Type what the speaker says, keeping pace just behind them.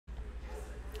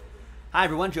Hi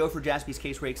everyone, Joe for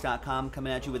JaspysCaseBreaks.com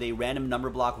coming at you with a random number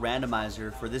block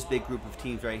randomizer for this big group of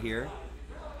teams right here.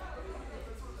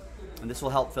 And this will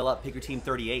help fill up Pick Your Team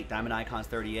 38, Diamond Icons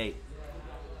 38.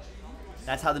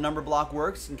 That's how the number block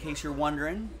works, in case you're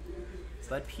wondering.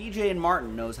 But PJ and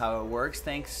Martin knows how it works.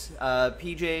 Thanks,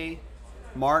 PJ,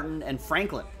 Martin, and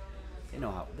Franklin. They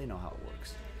know how it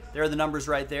works. There are the numbers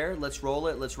right there. Let's roll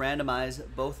it. Let's randomize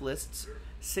both lists.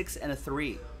 6 and a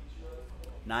 3.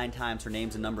 9 times for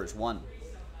names and numbers. 1,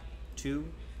 2,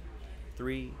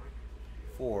 3,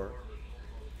 4,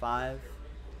 5,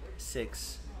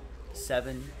 6,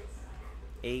 7,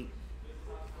 8,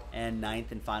 and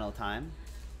 9th and final time.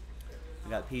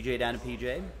 We got PJ down to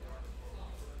PJ.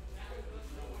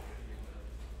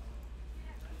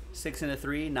 6 and a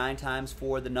 3, 9 times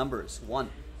for the numbers.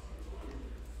 1,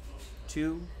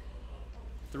 2,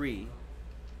 3,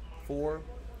 4,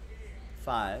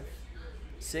 5,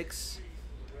 6,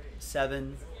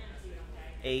 7,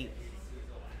 8,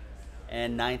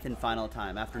 and 9th and final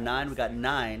time. After 9, we got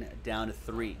 9 down to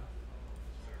 3.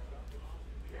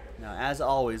 Now, as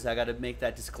always, I got to make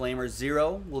that disclaimer.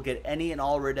 0 will get any and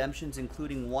all redemptions,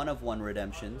 including 1 of 1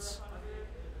 redemptions.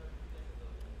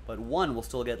 But 1 will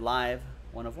still get live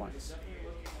 1 of 1s.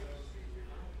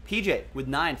 PJ with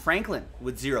 9, Franklin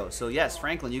with 0. So yes,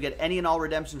 Franklin, you get any and all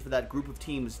redemptions for that group of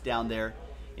teams down there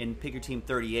in Pick Your Team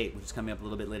 38, which is coming up a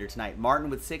little bit later tonight. Martin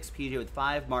with 6, PJ with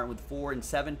 5, Martin with 4 and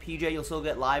 7. PJ, you'll still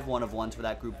get live 1 of 1s for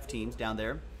that group of teams down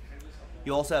there.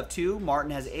 You also have 2. Martin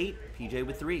has 8, PJ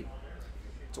with 3.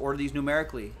 Let's order these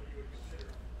numerically.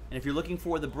 And if you're looking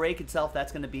for the break itself,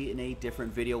 that's going to be in a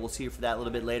different video. We'll see you for that a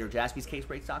little bit later.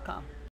 JaspysCaseBreaks.com.